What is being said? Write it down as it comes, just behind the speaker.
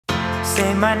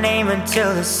Say my name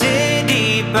until the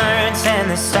city burns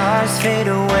and the stars fade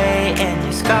away and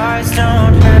your scars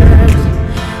don't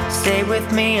hurt. Stay with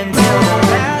me until the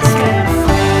last man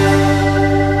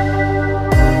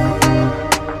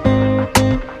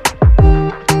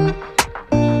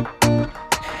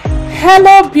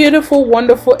Hello beautiful,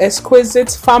 wonderful, exquisite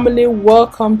family,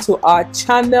 welcome to our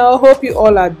channel. Hope you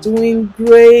all are doing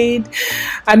great.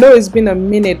 I know it's been a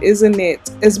minute, isn't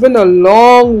it? It's been a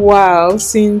long while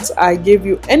since I gave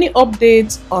you any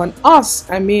updates on us,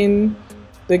 I mean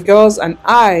the girls and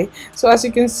I. So as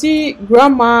you can see,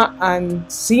 Grandma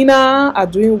and Zina are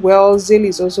doing well. Zeli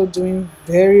is also doing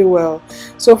very well.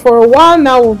 So for a while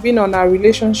now we've been on our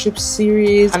relationship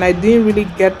series and I didn't really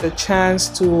get the chance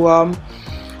to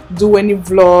do any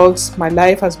vlogs. My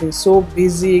life has been so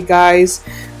busy, guys.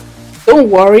 Don't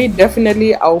worry,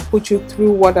 definitely I'll put you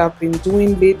through what I've been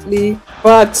doing lately.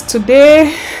 But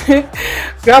today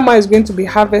Grandma is going to be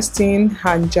harvesting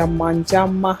her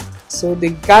Njama-Njama. So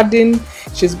the garden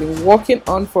she's been working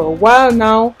on for a while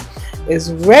now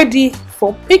is ready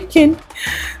for picking.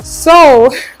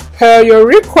 So per your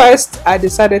request, I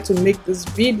decided to make this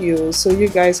video so you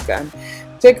guys can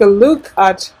take a look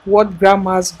at what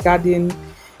Grandma's garden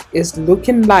is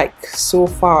looking like so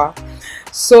far.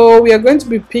 So we are going to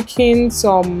be picking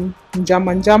some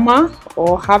Njama-Njama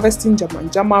or harvesting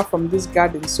Njama-Njama from this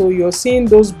garden. So you're seeing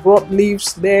those broad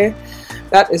leaves there,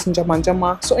 that is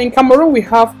Njama-Njama. So in Cameroon we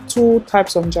have two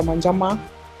types of Njama-Njama.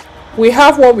 We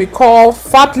have what we call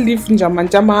fat leaf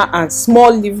Njama-Njama and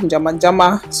small leaf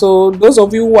Njama-Njama. So those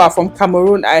of you who are from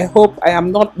Cameroon, I hope I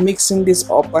am not mixing this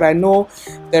up, but I know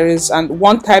there is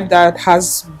one type that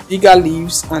has bigger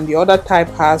leaves and the other type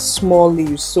has small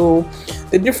leaves. So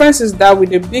the difference is that with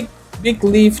the big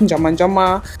leaf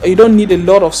Njama-Njama, you don't need a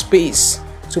lot of space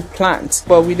to plant,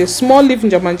 but with the small leaf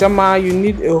Njama-Njama you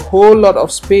need a whole lot of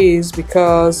space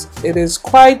because it is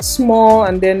quite small,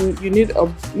 and then you need a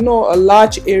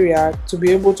large area to be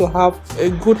able to have a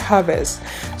good harvest.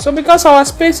 So because our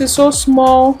space is so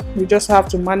small, we just have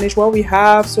to manage what we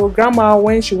have. So Grandma,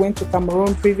 when she went to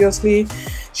Cameroon previously,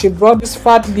 she brought this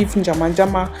fat leaf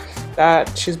Njama-Njama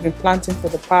that she's been planting for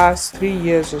the past 3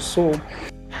 years or so.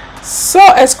 So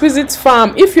exquisite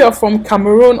farm, if you're from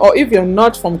Cameroon or if you're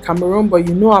not from Cameroon but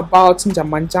you know about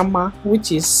Njama-Njama,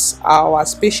 which is our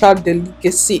special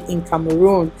delicacy in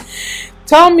Cameroon,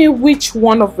 tell me which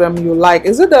one of them you like.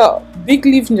 Is it the big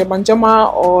leaf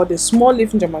Njama-Njama or the small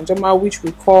leaf Njama-Njama, which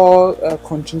we call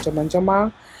country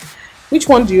Njama-Njama? Which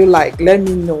one do you like? Let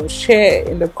me know. Share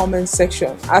in the comment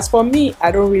section. As for me, I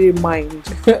don't really mind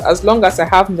as long as I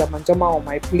have Njama-Njama on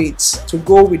my plate to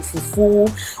go with fufu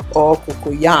or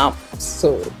cocoyam.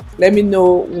 So let me know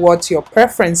what your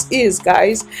preference is,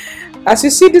 guys. As you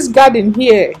see this garden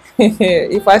here,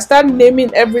 if I start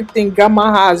naming everything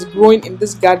Grandma has growing in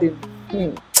this garden,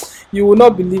 you will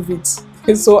not believe it.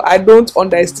 So I don't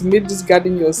underestimate this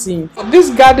garden you're seeing.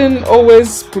 This garden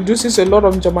always produces a lot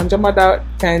of Njama-Njama that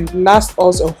can last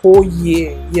us a whole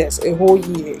year. Yes, a whole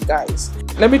year, guys.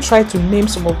 Let me try to name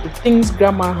some of the things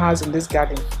Grandma has in this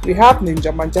garden. We have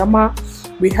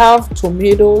Njama-Njama, we have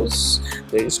tomatoes,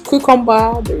 there is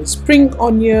cucumber, there is spring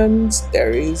onions, there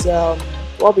is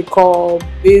what we call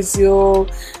basil,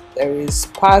 there is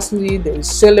parsley, there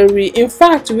is celery. In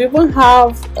fact, we even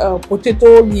have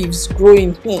potato leaves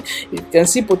growing. You can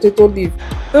see potato leaf.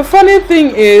 The funny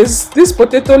thing is, this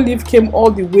potato leaf came all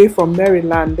the way from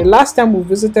Maryland. The last time we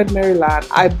visited Maryland,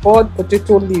 I bought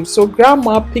potato leaves. So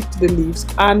Grandma picked the leaves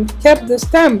and kept the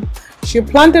stem. She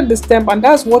planted the stem, and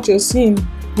that's what you're seeing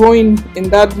growing in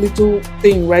that little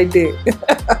thing right there.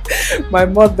 My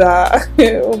mother,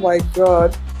 oh my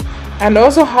God. And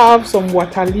also have some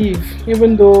water leaf,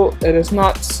 even though it is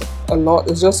not a lot,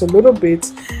 it's just a little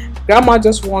bit. Grandma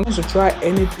just wants to try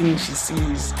anything she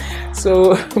sees.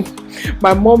 So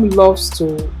my mom loves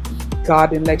to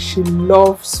garden, like she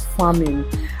loves farming.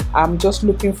 I'm just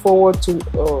looking forward to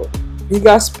a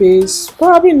bigger space.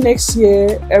 Probably next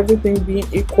year, everything being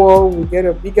equal, we'll get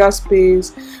a bigger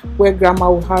space where Grandma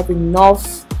will have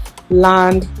enough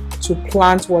land to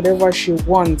plant whatever she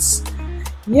wants.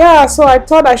 Yeah, so I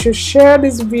thought I should share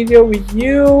this video with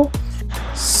you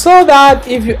so that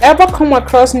if you ever come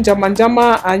across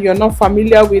Njama-Njama and you're not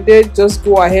familiar with it, just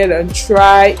go ahead and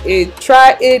try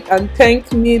it and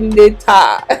thank me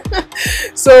later.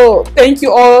 So thank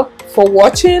you all for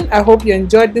watching. I hope you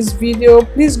enjoyed this video.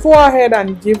 Please go ahead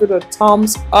and give it a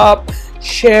thumbs up,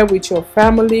 share with your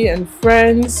family and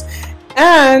friends,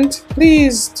 and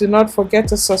please do not forget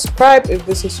to subscribe if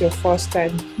this is your first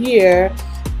time here.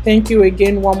 Thank you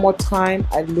again one more time.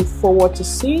 I look forward to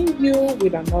seeing you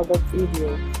with another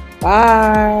video.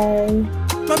 Bye.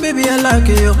 My baby, I like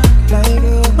you.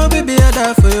 My baby, I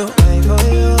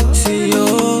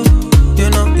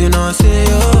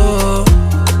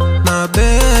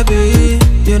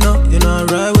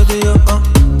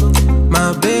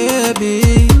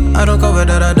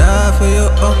die for you.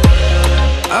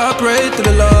 I pray to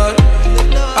the Lord,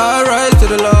 I rise to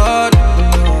the Lord,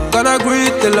 gonna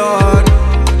greet the Lord.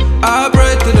 I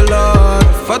pray to the Lord,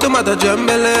 Fatumata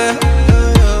Jambele,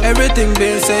 everything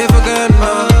being safe again,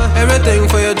 everything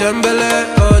for your Jambele,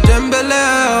 oh Jambele,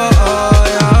 oh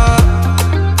yeah.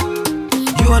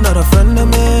 You are not a friend of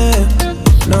me,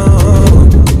 no.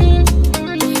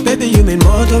 Baby, you mean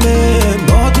more to me,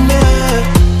 more to me.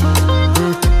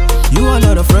 You are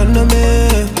not a friend of me,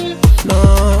 no.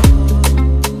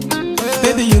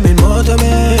 Baby, you mean more to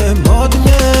me, more to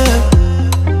me.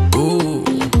 Ooh.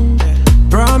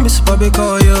 Promise, Bobby,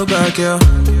 call you back, yeah.